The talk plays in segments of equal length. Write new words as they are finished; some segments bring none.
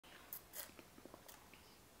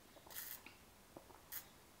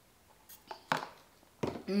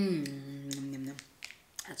Nom, nom, nom.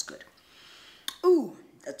 That's good. Ooh,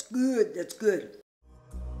 that's good. That's good.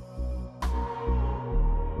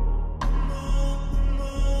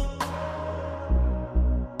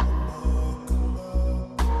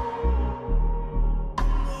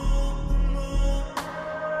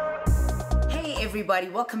 Everybody,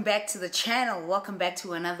 welcome back to the channel. Welcome back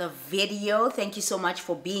to another video. Thank you so much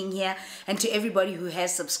for being here, and to everybody who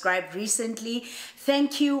has subscribed recently,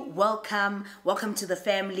 thank you. Welcome to the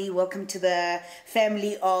family. Welcome to the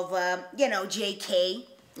family of JK,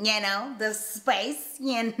 the space,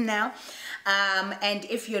 and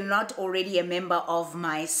if you're not already a member of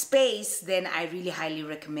my space, then I really highly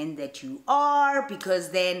recommend that you are,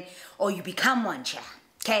 because then, or you become one,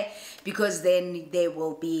 okay, because then there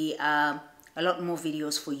will be a lot more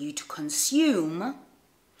videos for you to consume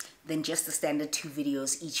than just the standard 2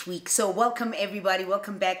 videos each week. So welcome everybody,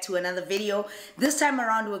 welcome back to another video. This time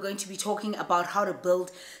around we're going to be talking about how to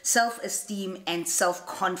build self-esteem and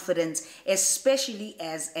self-confidence, especially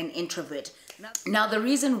as an introvert. Now the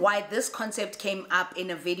reason why this concept came up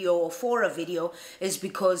in a video, or for a video, is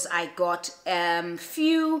because I got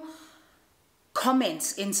few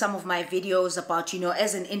comments in some of my videos about,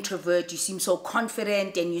 as an introvert, you seem so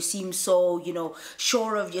confident and you seem so,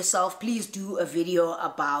 sure of yourself. Please do a video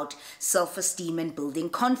about self-esteem and building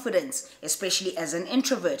confidence, especially as an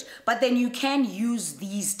introvert. But then you can use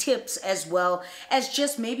these tips as well as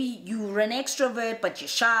just maybe you're an extrovert, but you're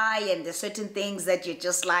shy and there's certain things that you're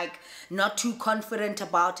just like not too confident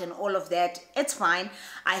about and all of that. It's fine.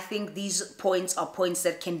 I think these points are points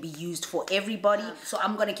that can be used for everybody. So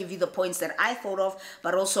I'm going to give you the points that I thought of,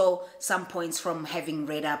 but also some points from having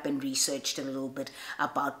read up and researched a little bit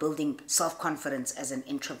about building self-confidence as an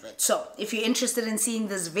introvert. So if you're interested in seeing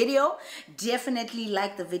this video, definitely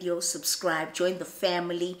like the video, subscribe, join the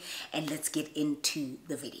family, and let's get into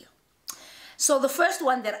the video. So the first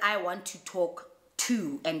one that I want to talk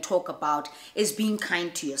about is being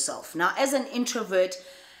kind to yourself. Now, as an introvert,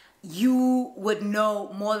 you would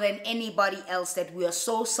know more than anybody else that we are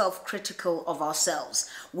so self-critical of ourselves.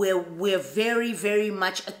 We're very, very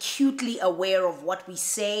much acutely aware of what we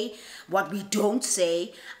say, what we don't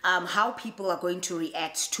say, how people are going to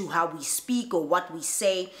react to how we speak or what we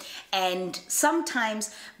say. And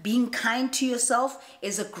sometimes being kind to yourself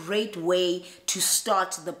is a great way to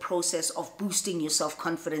start the process of boosting your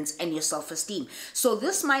self-confidence and your self-esteem. So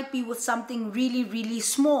this might be with something really, really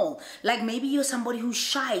small, like maybe you're somebody who's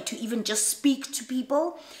shy to even just speak to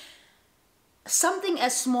people. Something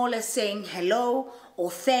as small as saying hello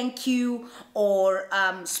or thank you, or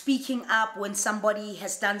speaking up when somebody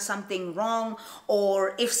has done something wrong,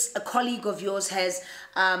 or if a colleague of yours has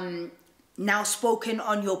now spoken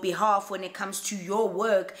on your behalf when it comes to your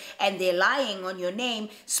work and they're lying on your name.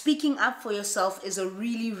 Speaking up for yourself is a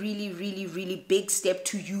really, really, really, really big step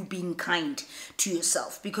to you being kind to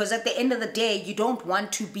yourself, because at the end of the day, you don't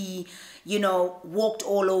want to be, walked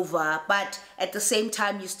all over, but at the same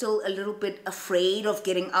time, you're still a little bit afraid of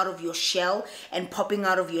getting out of your shell and popping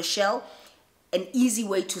out of your shell. An easy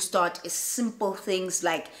way to start is simple things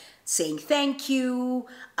like saying thank you,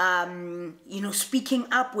 speaking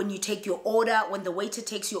up when you take your order, when the waiter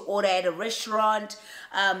takes your order at a restaurant,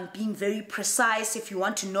 being very precise. If you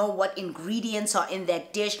want to know what ingredients are in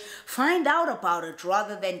that dish, find out about it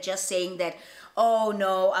rather than just saying that, oh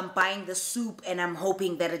no, I'm buying the soup and I'm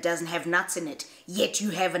hoping that it doesn't have nuts in it, yet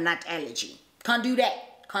you have a nut allergy. Can't do that.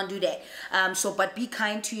 But be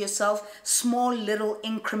kind to yourself, small little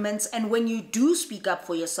increments. And when you do speak up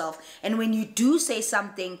for yourself, and when you do say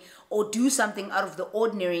something or do something out of the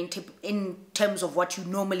ordinary in terms of what you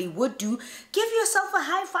normally would do, give yourself a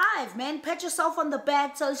high five, man. Pat yourself on the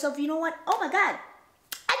back. Tell yourself, you know what? Oh my God,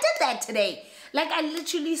 I did that today. Like, I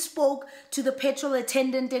literally spoke to the petrol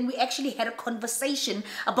attendant and we actually had a conversation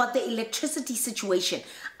about the electricity situation.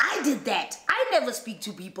 I did that. I never speak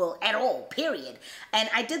to people at all, period. And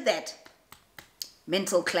I did that.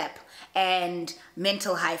 Mental clap and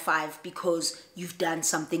mental high five, because you've done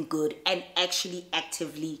something good and actually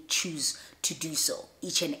actively choose to do so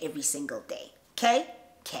each and every single day. Okay?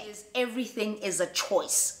 Everything is a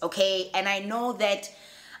choice, okay? And I know that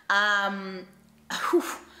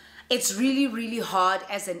it's really, really hard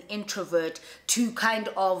as an introvert to kind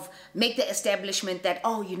of make the establishment that,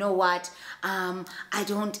 oh, you know what, I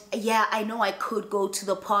know I could go to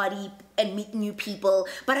the party and meet new people,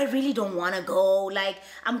 but I really don't want to go. Like,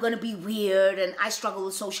 I'm going to be weird and I struggle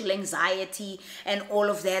with social anxiety and all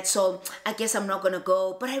of that. So I guess I'm not going to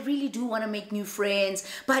go, but I really do want to make new friends,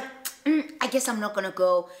 but I guess I'm not going to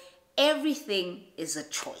go. Everything is a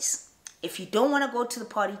choice. If you don't want to go to the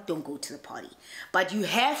party, don't go to the party. But you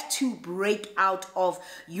have to break out of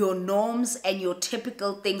your norms and your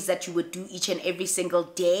typical things that you would do each and every single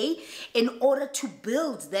day in order to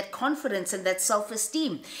build that confidence and that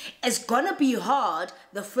self-esteem. It's gonna be hard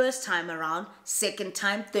the first time around, second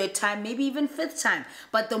time, third time, maybe even fifth time.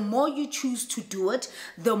 But the more you choose to do it,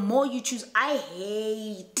 the more you choose. I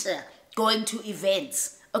hate going to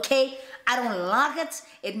events. Okay, I don't like it.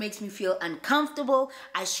 It makes me feel uncomfortable.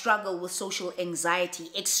 I struggle with social anxiety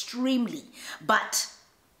extremely. But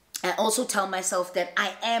I also tell myself that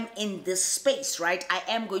I am in this space, right? I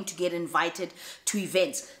am going to get invited to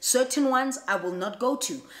events. Certain ones I will not go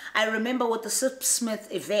to. I remember with the Sip Smith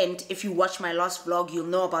event, if you watch my last vlog, you'll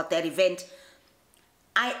know about that event.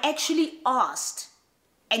 I actually asked,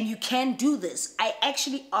 and you can do this, I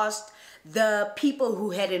actually asked the people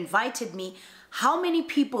who had invited me, how many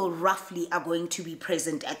people roughly are going to be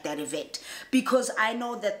present at that event? Because I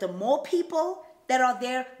know that the more people that are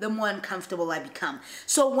there, the more uncomfortable I become.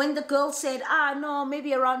 So when the girl said, no,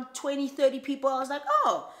 maybe around 20, 30 people, I was like,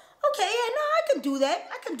 oh, okay, yeah, no, I can do that.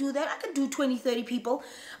 I can do 20, 30 people.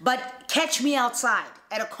 But catch me outside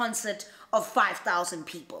at a concert of 5,000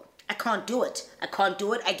 people. I can't do it.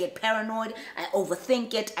 I get paranoid. I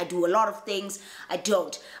overthink it. I do a lot of things. I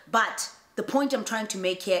don't. But the point I'm trying to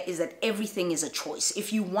make here is that everything is a choice.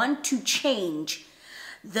 If you want to change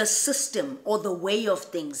the system or the way of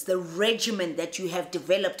things, the regimen that you have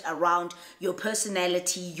developed around your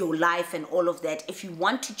personality, your life, and all of that, if you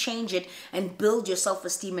want to change it and build your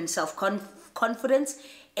self-esteem and self-confidence,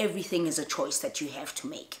 everything is a choice that you have to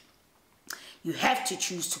make. You have to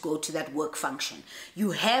choose to go to that work function.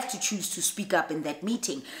 You have to choose to speak up in that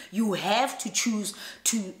meeting. You have to choose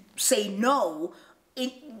to say no,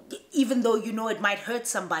 even though you know it might hurt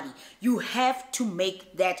somebody. You have to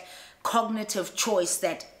make that cognitive choice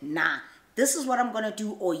that, nah, this is what I'm going to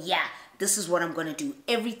do, or yeah, this is what I'm going to do.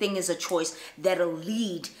 Everything is a choice that'll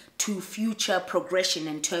lead to future progression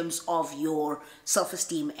in terms of your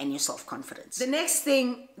self-esteem and your self-confidence. The next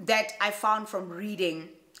thing that I found from reading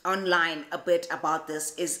online a bit about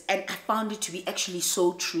this is, and I found it to be actually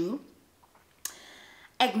so true,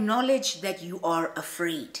 acknowledge that you are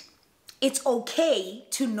afraid. It's okay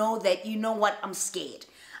to know that, you know what, I'm scared.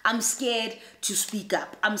 I'm scared to speak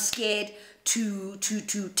up. I'm scared to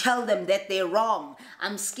tell them that they're wrong.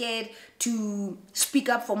 I'm scared to speak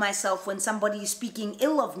up for myself when somebody is speaking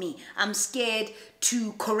ill of me. I'm scared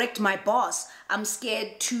to correct my boss. I'm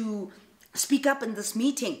scared to speak up in this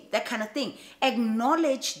meeting, that kind of thing.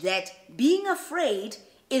 Acknowledge that being afraid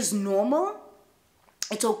is normal.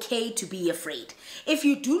 It's okay to be afraid. If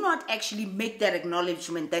you do not actually make that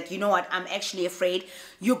acknowledgement that, you know what, I'm actually afraid,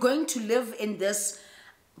 you're going to live in this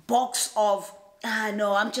box of,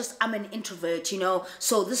 no, I'm an introvert, you know,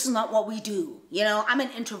 so this is not what we do. You know, I'm an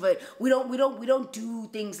introvert. We don't do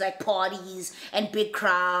things like parties and big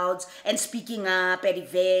crowds and speaking up at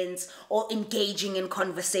events or engaging in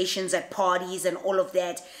conversations at parties and all of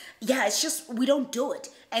that. Yeah, it's just, we don't do it.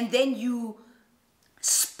 And then you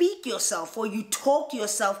speak yourself, or you talk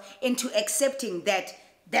yourself into accepting that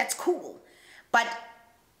that's cool. But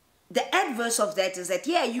the adverse of that is that,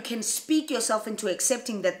 yeah, you can speak yourself into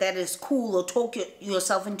accepting that that is cool, or talk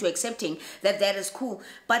yourself into accepting that that is cool.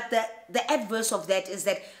 But the adverse of that is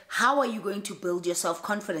that, how are you going to build your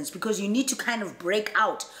self-confidence? Because you need to kind of break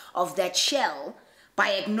out of that shell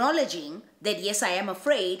by acknowledging that, yes, I am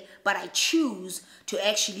afraid, but I choose to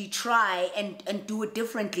actually try and do it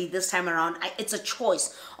differently this time around. It's a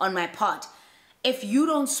choice on my part. If you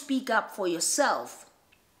don't speak up for yourself,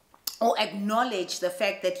 or acknowledge the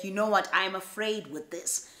fact that, you know what, I'm afraid with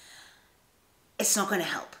this, it's not going to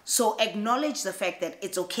help. So acknowledge the fact that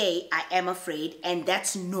it's okay, I am afraid, and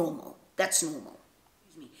that's normal. That's normal.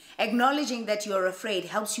 Acknowledging that you're afraid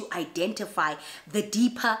helps you identify the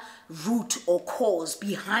deeper root or cause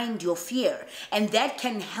behind your fear. And that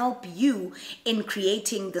can help you in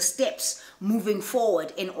creating the steps moving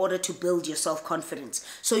forward in order to build your self-confidence.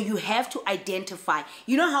 So you have to identify,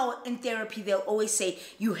 you know how in therapy they'll always say,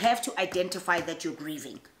 you have to identify that you're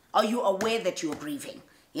grieving. Are you aware that you're grieving?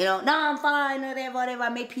 You know, no, I'm fine, whatever, I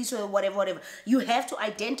made peace with it, whatever. You have to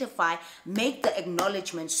identify, make the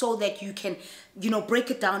acknowledgement so that you can, you know, break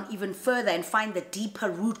it down even further and find the deeper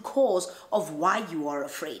root cause of why you are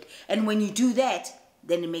afraid. And when you do that,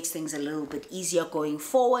 then it makes things a little bit easier going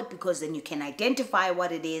forward, because then you can identify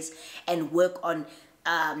what it is and work on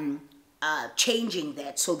changing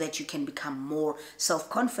that so that you can become more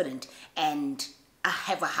self-confident and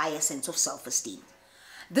have a higher sense of self-esteem.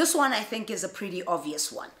 This one, I think, is a pretty obvious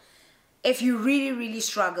one. If you really, really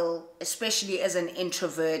struggle, especially as an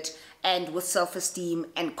introvert and with self-esteem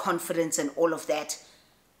and confidence and all of that,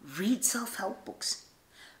 read self-help books.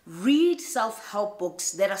 Read self-help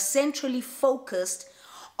books that are centrally focused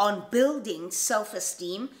on building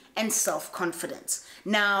self-esteem and self-confidence.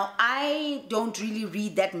 Now, I don't really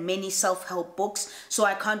read that many self-help books, so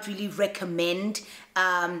I can't really recommend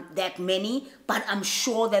that many, but I'm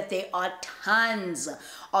sure that there are tons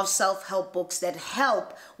of self-help books that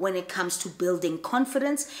help when it comes to building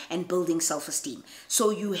confidence and building self-esteem. So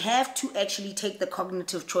you have to actually take the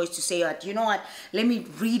cognitive choice to say, you know what, let me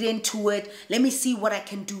read into it, let me see what I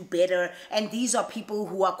can do better. And these are people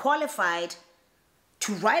who are qualified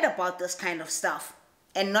to write about this kind of stuff,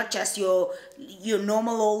 and not just your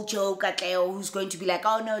normal old Joe Katleho who's going to be like,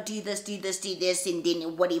 oh no, do this, and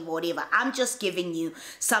then whatever. I'm just giving you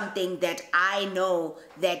something that I know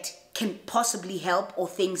that can possibly help, or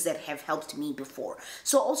things that have helped me before.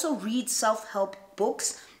 So also read self-help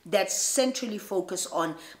books that centrally focus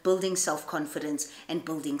on building self-confidence and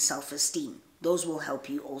building self-esteem. Those will help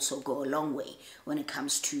you also go a long way when it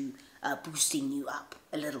comes to boosting you up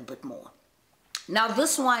a little bit more. Now,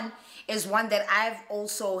 this one is one that I've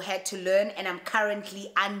also had to learn, and I'm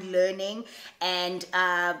currently unlearning and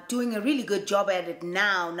doing a really good job at it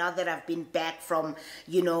now that I've been back from,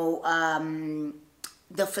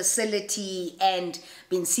 the facility and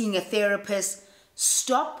been seeing a therapist.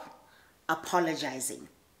 Stop apologizing.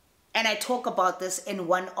 And I talk about this in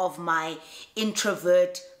one of my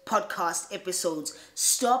Introvert podcast episodes.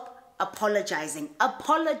 Stop apologizing.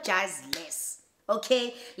 Apologize less.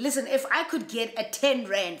 Okay, listen, if I could get a 10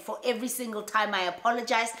 rand for every single time I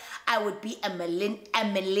apologize, I would be a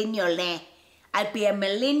millionaire. I'd be a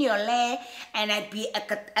millionaire, and I'd be a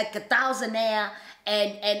thousandaire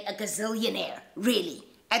and a gazillionaire, really.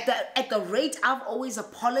 At the rate I've always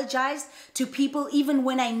apologized to people, even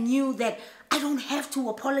when I knew that I don't have to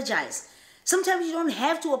apologize. Sometimes you don't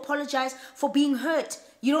have to apologize for being hurt.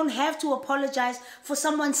 You don't have to apologize for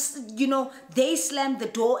someone, they slammed the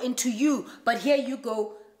door into you, but here you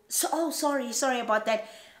go, so, oh, sorry about that.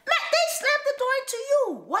 Man, they slammed the door into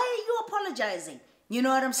you. Why are you apologizing? You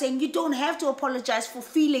know what I'm saying? You don't have to apologize for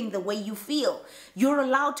feeling the way you feel. You're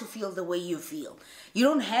allowed to feel the way you feel. You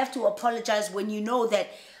don't have to apologize when you know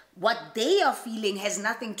that what they are feeling has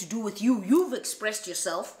nothing to do with you. You've expressed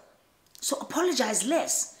yourself. So apologize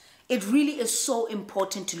less. It really is so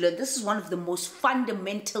important to learn. This is one of the most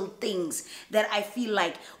fundamental things that I feel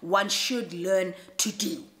like one should learn to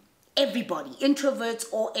do. Everybody, introverts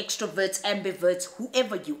or extroverts, ambiverts,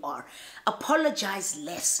 whoever you are, apologize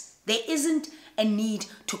less. There isn't a need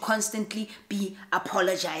to constantly be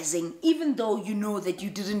apologizing, even though you know that you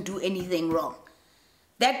didn't do anything wrong.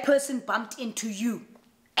 That person bumped into you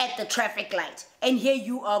at the traffic light, and here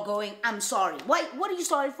you are going, I'm sorry. What are you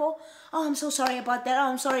sorry for? Oh, I'm so sorry about that. Oh,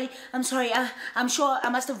 I'm sorry. I'm sure I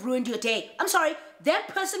must have ruined your day. I'm sorry. That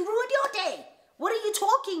person ruined your day. What are you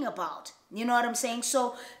talking about? You know what I'm saying?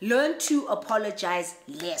 So learn to apologize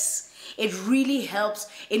less. It really helps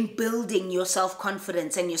in building your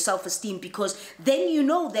self-confidence and your self-esteem, because then you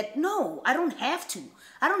know that, no, I don't have to.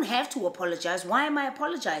 I don't have to apologize. Why am I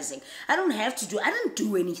apologizing? I didn't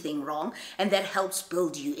do anything wrong. And that helps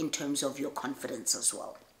build you in terms of your confidence as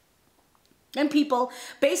well. And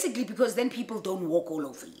because then people don't walk all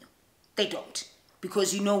over you. They don't.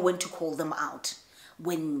 Because you know when to call them out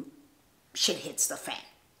when shit hits the fan,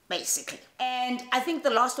 basically. And I think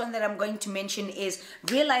the last one that I'm going to mention is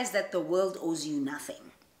realize that the world owes you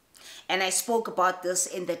nothing. And I spoke about this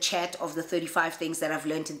in the chat of the 35 things that I've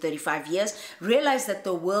learned in 35 years. Realize that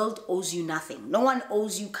the world owes you nothing. No one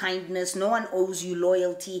owes you kindness. No one owes you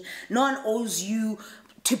loyalty. No one owes you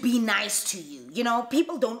to be nice to you.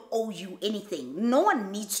 People don't owe you anything. No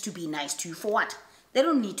one needs to be nice to you. For what? They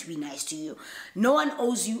don't need to be nice to you. No one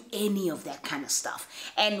owes you any of that kind of stuff.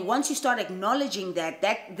 And once you start acknowledging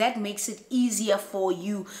that makes it easier for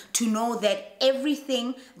you to know that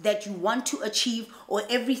everything that you want to achieve, or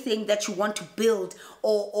everything that you want to build,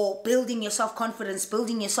 or building your self-confidence,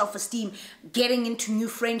 building your self-esteem, getting into new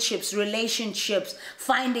friendships, relationships,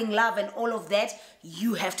 finding love, and all of that,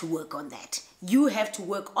 you have to work on that. You have to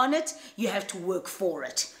work on it. You have to work for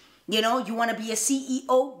it. You want to be a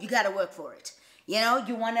CEO, you got to work for it. You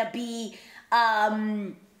want to be,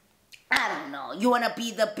 you want to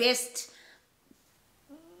be the best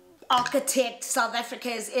architect South Africa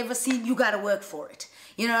has ever seen, you got to work for it.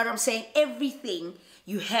 You know what I'm saying? Everything,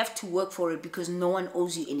 you have to work for it, because no one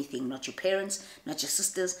owes you anything. Not your parents, not your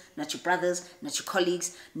sisters, not your brothers, not your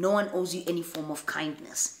colleagues. No one owes you any form of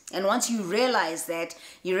kindness. And once you realize that,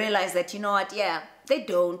 you know what, yeah, they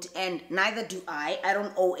don't, and neither do I. I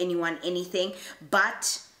don't owe anyone anything,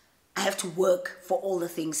 but I have to work for all the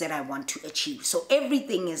things that I want to achieve. So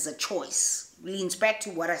everything is a choice. leans back to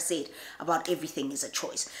what I said about everything is a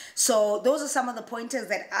choice. So those are some of the pointers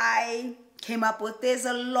that I came up with. There's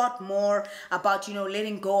a lot more about, you know,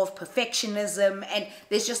 letting go of perfectionism, and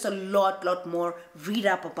there's just a lot more. Read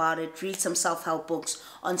up about it. Read some self-help books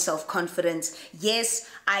on self-confidence. Yes,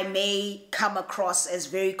 I may come across as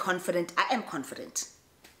very confident. I am confident.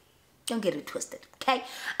 Don't get it twisted, okay?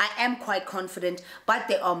 I am quite confident, but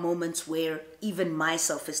there are moments where even my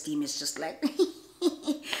self-esteem is just like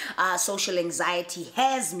social anxiety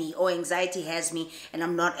has me, or anxiety has me, and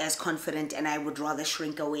I'm not as confident, and I would rather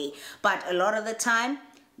shrink away. But a lot of the time,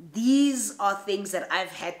 these are things that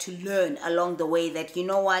I've had to learn along the way, that, you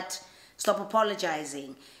know what, stop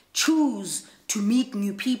apologizing. Choose to meet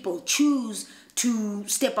new people. Choose to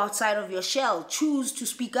step outside of your shell. Choose to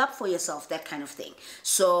speak up for yourself, that kind of thing.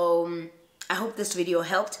 So I hope this video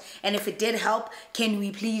helped, and if it did help, can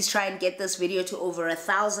we please try and get this video to over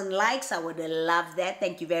 1,000 likes? I would love that.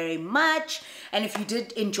 Thank you very much. And if you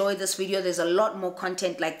did enjoy this video, there's a lot more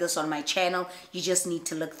content like this on my channel. You just need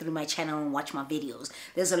to look through my channel and watch my videos.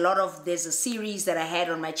 There's a series that I had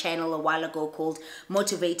on my channel a while ago called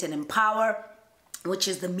Motivate and Empower, which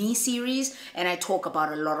is the Me series, and I talk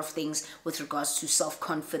about a lot of things with regards to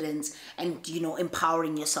self-confidence and, you know,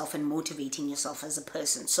 empowering yourself and motivating yourself as a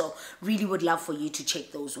person. So really would love for you to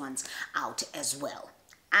check those ones out as well.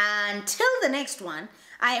 Until the next one,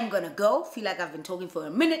 I am gonna go. Feel like I've been talking for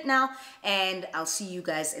a minute now, and I'll see you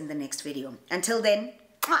guys in the next video. Until then,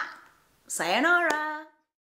 sayonara.